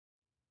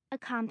A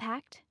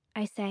compact,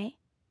 I say.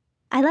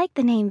 I like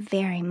the name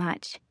very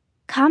much.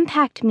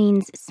 Compact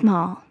means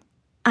small.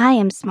 I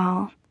am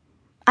small.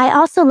 I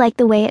also like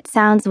the way it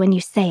sounds when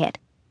you say it.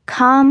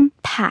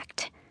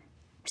 Compact.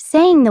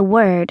 Saying the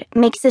word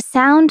makes a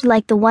sound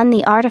like the one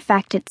the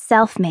artifact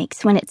itself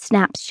makes when it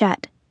snaps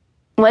shut.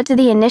 What do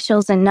the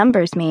initials and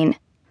numbers mean?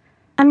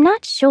 I'm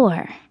not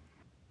sure.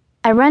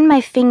 I run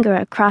my finger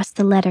across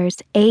the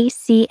letters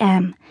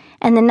ACM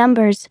and the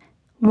numbers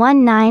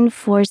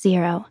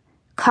 1940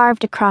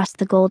 carved across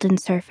the golden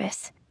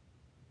surface.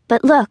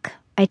 But look,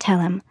 I tell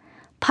him,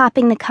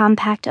 popping the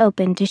compact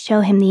open to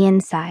show him the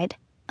inside.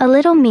 A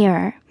little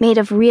mirror made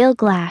of real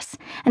glass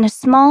and a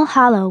small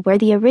hollow where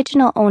the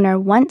original owner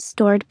once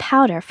stored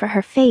powder for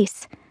her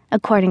face,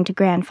 according to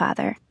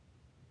Grandfather.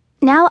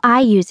 Now I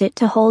use it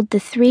to hold the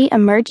 3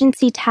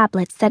 emergency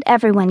tablets that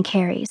everyone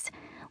carries.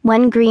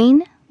 1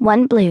 green,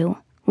 1 blue,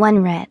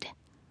 1 red.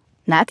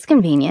 That's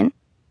convenient,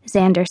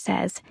 Xander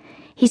says.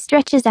 He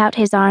stretches out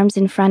his arms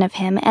in front of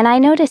him, and I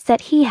notice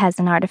that he has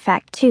an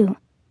artifact too.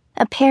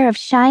 A pair of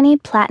shiny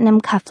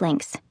platinum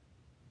cufflinks.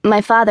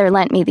 My father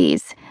lent me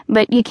these,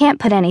 but you can't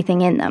put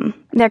anything in them.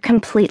 They're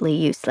completely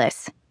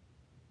useless.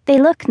 They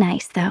look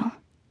nice, though.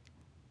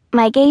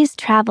 My gaze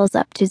travels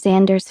up to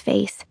Xander's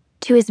face,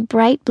 to his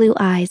bright blue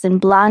eyes and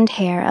blonde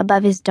hair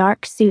above his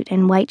dark suit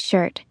and white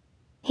shirt.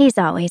 He's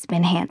always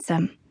been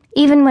handsome,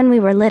 even when we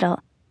were little,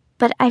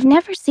 but I've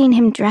never seen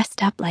him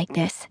dressed up like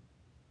this.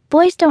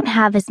 Boys don't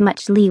have as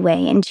much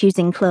leeway in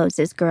choosing clothes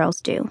as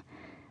girls do.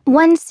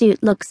 One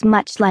suit looks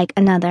much like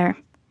another.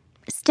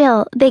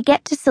 Still, they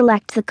get to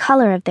select the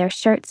color of their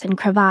shirts and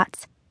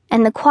cravats,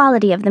 and the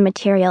quality of the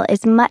material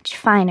is much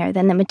finer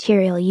than the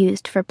material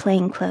used for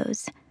plain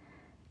clothes.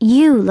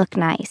 You look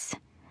nice.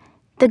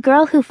 The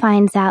girl who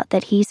finds out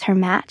that he's her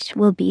match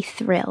will be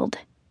thrilled.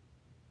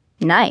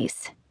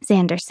 Nice,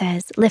 Xander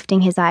says, lifting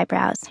his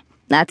eyebrows.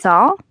 That's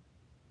all?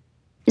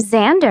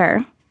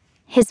 Xander,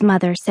 his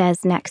mother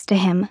says next to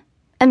him,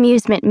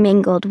 amusement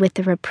mingled with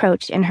the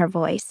reproach in her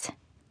voice.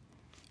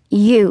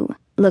 You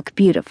look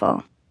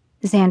beautiful,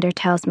 Xander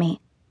tells me,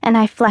 and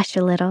I flush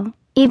a little,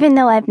 even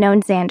though I've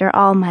known Xander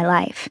all my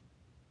life.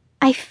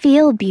 I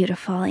feel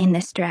beautiful in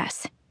this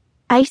dress.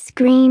 Ice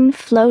green,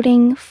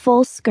 floating,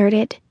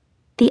 full-skirted.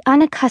 The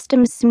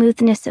unaccustomed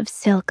smoothness of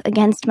silk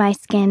against my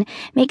skin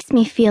makes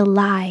me feel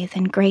lithe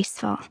and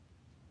graceful.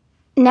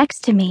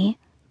 Next to me,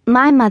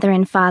 my mother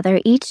and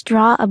father each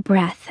draw a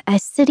breath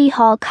as City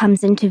Hall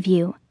comes into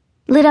view,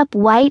 lit up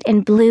white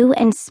and blue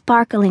and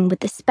sparkling with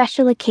the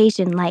special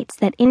occasion lights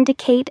that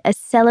indicate a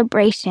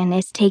celebration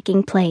is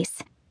taking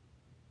place.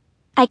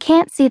 I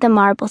can't see the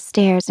marble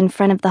stairs in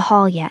front of the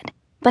hall yet,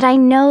 but I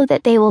know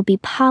that they will be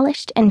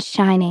polished and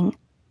shining.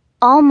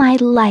 All my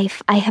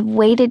life I have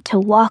waited to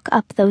walk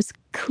up those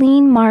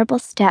clean marble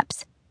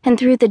steps and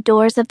through the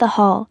doors of the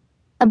hall,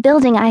 a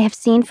building I have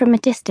seen from a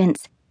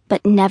distance,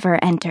 but never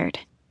entered.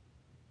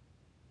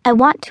 I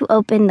want to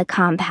open the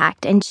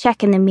compact and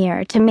check in the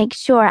mirror to make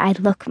sure I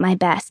look my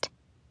best,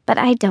 but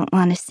I don't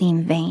want to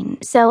seem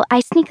vain, so I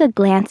sneak a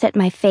glance at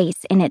my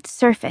face in its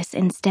surface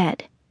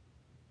instead.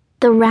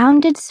 The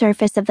rounded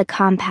surface of the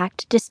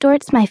compact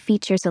distorts my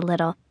features a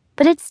little,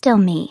 but it's still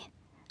me.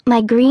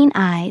 My green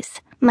eyes,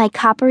 my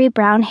coppery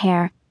brown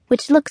hair,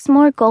 which looks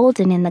more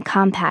golden in the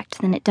compact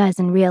than it does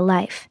in real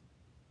life.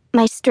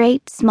 My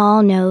straight,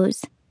 small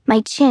nose, my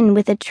chin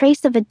with a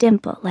trace of a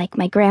dimple like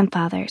my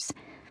grandfather's.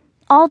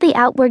 All the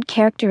outward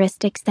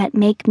characteristics that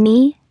make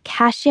me,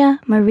 Kasia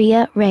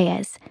Maria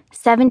Reyes,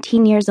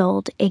 17 years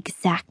old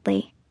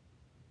exactly.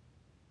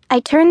 I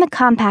turn the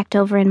compact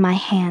over in my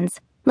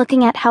hands,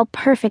 looking at how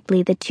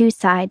perfectly the 2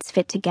 sides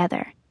fit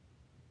together.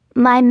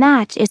 My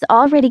match is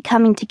already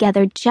coming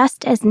together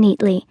just as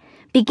neatly,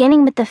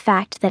 beginning with the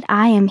fact that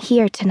I am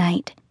here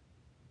tonight.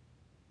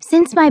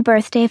 Since my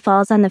birthday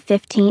falls on the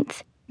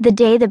 15th, the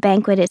day the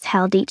banquet is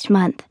held each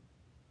month,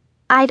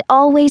 I'd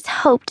always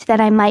hoped that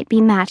I might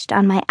be matched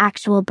on my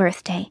actual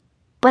birthday,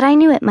 but I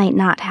knew it might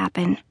not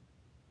happen.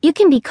 You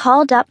can be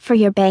called up for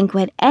your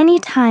banquet any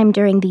time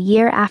during the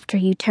year after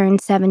you turn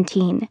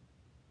 17.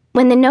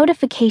 When the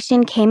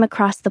notification came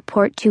across the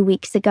port 2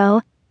 weeks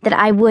ago that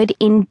I would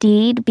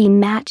indeed be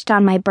matched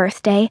on my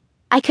birthday,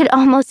 I could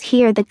almost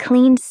hear the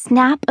clean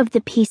snap of the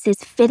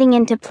pieces fitting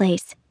into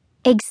place,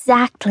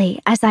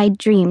 exactly as I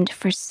dreamed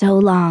for so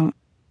long.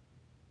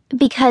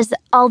 Because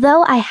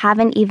although I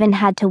haven't even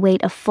had to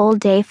wait a full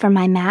day for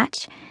my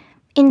match,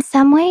 in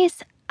some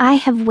ways, I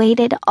have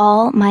waited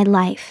all my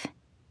life.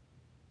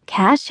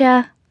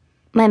 Kasia,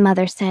 my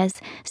mother says,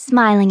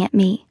 smiling at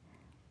me.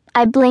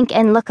 I blink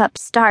and look up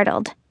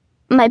startled.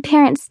 My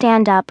parents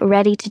stand up,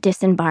 ready to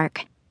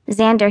disembark.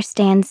 Xander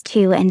stands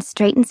too and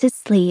straightens his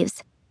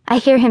sleeves. I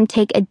hear him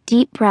take a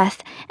deep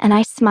breath, and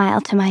I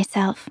smile to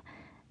myself.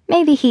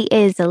 Maybe he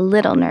is a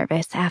little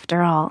nervous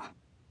after all.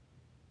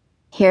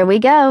 Here we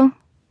go,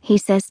 he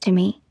says to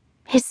me.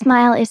 His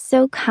smile is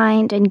so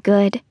kind and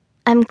good.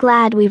 I'm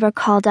glad we were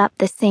called up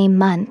the same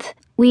month.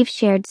 We've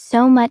shared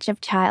so much of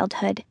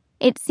childhood.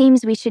 It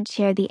seems we should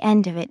share the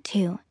end of it,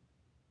 too.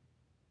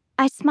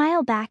 I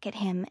smile back at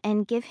him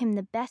and give him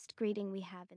the best greeting we have.